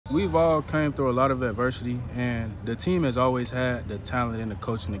We've all came through a lot of adversity, and the team has always had the talent and the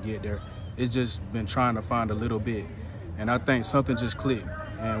coaching to get there. It's just been trying to find a little bit, and I think something just clicked,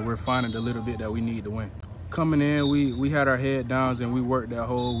 and we're finding the little bit that we need to win. Coming in, we had our head downs, and we worked that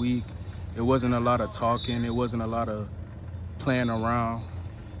whole week. It wasn't a lot of talking. It wasn't a lot of playing around.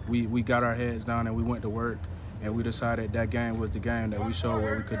 We got our heads down, and we went to work, and we decided that game was the game that we showed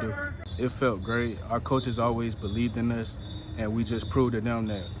what we could do. It felt great. Our coaches always believed in us, and we just proved to them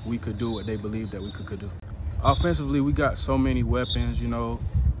that we could do what they believed that we could do. Offensively, we got so many weapons, you know.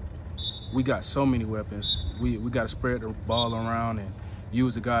 We got so many weapons. We got to spread the ball around and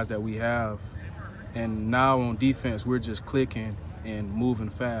use the guys that we have. And now on defense, we're just clicking and moving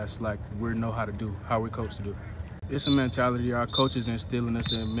fast like we know how to do, how we're coached to do. It's a mentality. Our coaches instilling us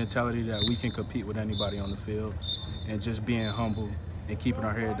the mentality that we can compete with anybody on the field, and just being humble and keeping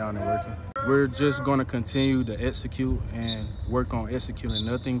our head down and working. We're just going to continue to execute and work on executing.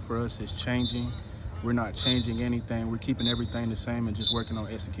 Nothing for us is changing. We're not changing anything. We're keeping everything the same and just working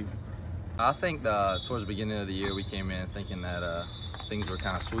on executing. I think towards the beginning of the year, we came in thinking that things were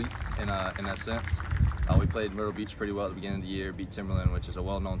kind of sweet in that sense. We played Myrtle Beach pretty well at the beginning of the year, beat Timberland, which is a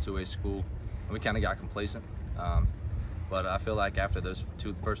well-known two-way school, and we kind of got complacent. But I feel like after those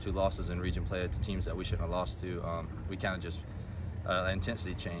first two losses in region play to teams that we shouldn't have lost to, we kind of just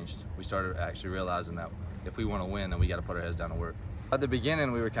intensity changed. We started actually realizing that if we want to win, then we got to put our heads down and work. At the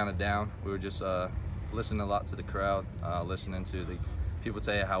beginning, we were kind of down. We were just listening a lot to the crowd, listening to the people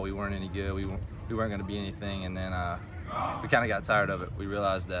say how we weren't any good, we weren't going to be anything, and then we kind of got tired of it. We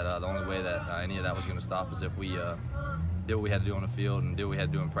realized that the only way that any of that was going to stop is if we did what we had to do on the field and did what we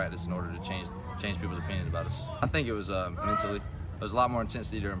had to do in practice in order to change people's opinions about us. I think it was mentally. There was a lot more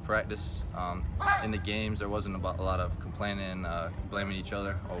intensity during practice. In the games, there wasn't a lot of complaining, blaming each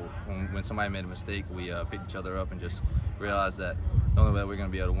other. Or when somebody made a mistake, we picked each other up and just realized that the only way we're going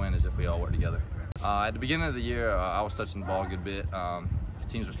to be able to win is if we all work together. At the beginning of the year, I was touching the ball a good bit.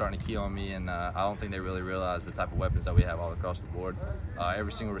 Teams were starting to key on me, and I don't think they really realized the type of weapons that we have all across the board.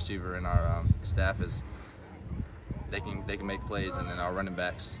 Every single receiver in our staff they can make plays, and then our running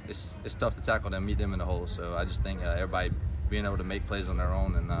backs, it's tough to tackle them, meet them in the hole. So I just think everybody being able to make plays on their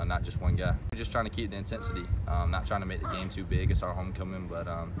own and not just one guy. We're just trying to keep the intensity, not trying to make the game too big. It's our homecoming, but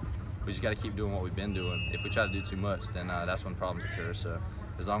we just got to keep doing what we've been doing. If we try to do too much, then that's when problems occur. So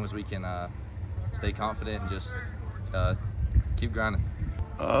as long as we can stay confident and just keep grinding.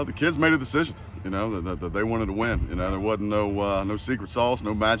 The kids made a decision, you know, that they wanted to win. You know, there wasn't no secret sauce,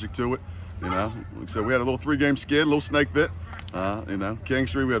 no magic to it. You know, like I said, we had a little 3-game skid, a little snake bit. You know,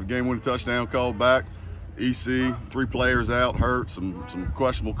 Kingstree, we had a game-winning touchdown called back. EC, 3 players out, hurt, some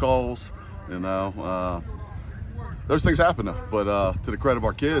questionable calls. You know, those things happen though. But to the credit of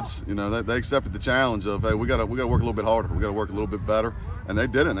our kids, you know, they accepted the challenge of, hey, we gotta work a little bit harder, we gotta work a little bit better, and they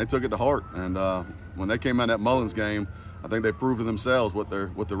did it. And they took it to heart. And when they came out of that Mullins game, I think they proved to themselves what they're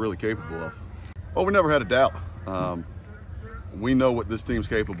really capable of. Oh, we never had a doubt. We know what this team's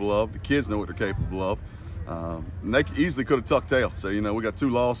capable of. The kids know what they're capable of. And they easily could have tucked tail. So, you know, we got 2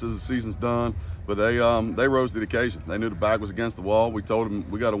 losses, the season's done. But they rose to the occasion. They knew the back was against the wall. We told them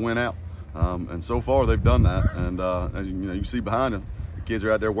we got to win out. And so far, they've done that. And as you know, you see behind them, the kids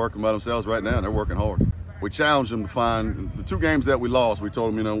are out there working by themselves right now, and they're working hard. We challenged them to find the 2 games that we lost. We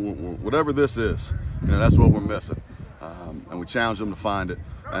told them, you know, whatever this is, you know, that's what we're missing. And we challenged them to find it.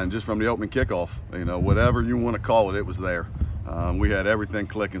 And just from the opening kickoff, you know, whatever you want to call it, it was there. We had everything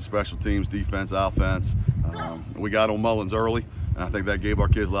clicking: special teams, defense, offense. We got on Mullins early, and I think that gave our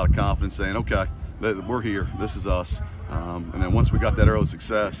kids a lot of confidence, saying, okay, we're here, this is us. And then once we got that early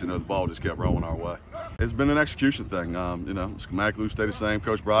success, you know, the ball just kept rolling our way. It's been an execution thing. You know, schematically we stayed the same.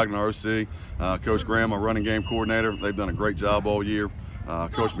 Coach Brogdon, our OC, Coach Graham, our running game coordinator, they've done a great job all year.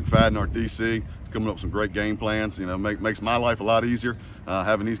 Coach McFadden, our DC, coming up with some great game plans. You know, makes my life a lot easier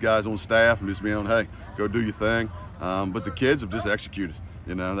having these guys on staff and just being, hey, go do your thing. But the kids have just executed.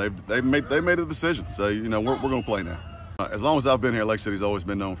 You know, they've made a decision. So, you know, we're going to play now. As long as I've been here, Lake City's always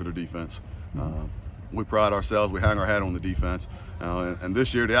been known for their defense. We pride ourselves. We hang our hat on the defense. And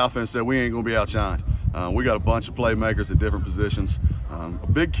this year, the offense said we ain't going to be outshined. We got a bunch of playmakers at different positions.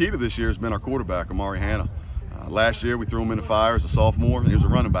 A big key to this year has been our quarterback, Amari Hanna. Last year, we threw him in the fire as a sophomore. He was a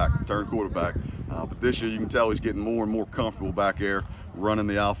running back, turned quarterback. But this year, you can tell he's getting more and more comfortable back there running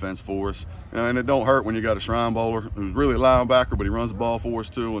the offense for us. And it don't hurt when you got a Shrine Bowler who's really a linebacker, but he runs the ball for us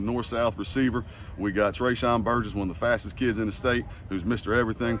too, a north-south receiver. We got Trayshawn Burgess, one of the fastest kids in the state, who's Mr.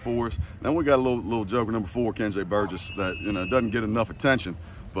 Everything for us. Then we got a little joker, number 4, Kenjay Burgess, that, you know, doesn't get enough attention,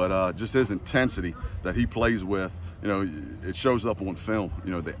 but just his intensity that he plays with, you know, it shows up on film.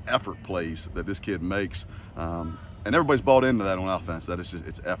 You know, the effort plays that this kid makes. And everybody's bought into that on offense. That it's just,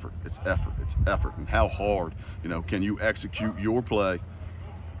 it's effort, it's effort, it's effort. And how hard, you know, can you execute your play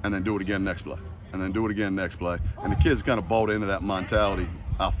and then do it again next play, and then do it again next play. And the kids kind of bought into that mentality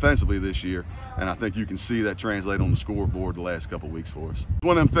offensively this year, and I think you can see that translate on the scoreboard the last couple of weeks for us. It's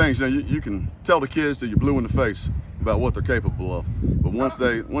one of them things, you know, you can tell the kids that you're blue in the face about what they're capable of, but once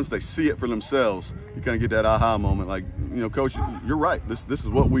they see it for themselves, you kind of get that aha moment, like, you know, coach, you're right, this is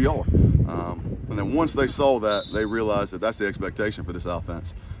what we are. And then once they saw that, they realized that that's the expectation for this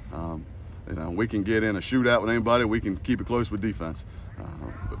offense. You know, we can get in a shootout with anybody, we can keep it close with defense.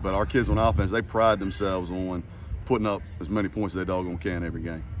 But our kids on offense, they pride themselves on putting up as many points as they doggone can every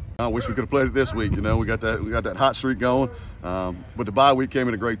game. I wish we could have played it this week. You know, we got that hot streak going. But the bye week came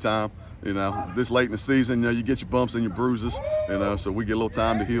at a great time. You know, this late in the season, you know, you get your bumps and your bruises. You know, so we get a little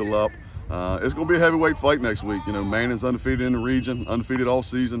time to heal up. It's going to be a heavyweight fight next week. You know, Manning's undefeated in the region, undefeated all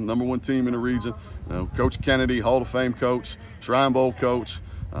season, #1 team in the region. You know, Coach Kennedy, Hall of Fame coach, Shrine Bowl coach.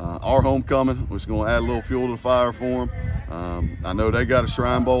 Our homecoming, which is going to add a little fuel to the fire for them. I know they got a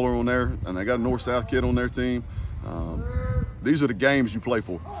Shrine Bowler on there, and they got a North-South kid on their team. These are the games you play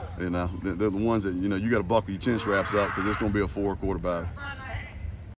for. You know, they're the ones that, you know, you got to buckle your chin straps up because it's going to be a 4-quarter battle.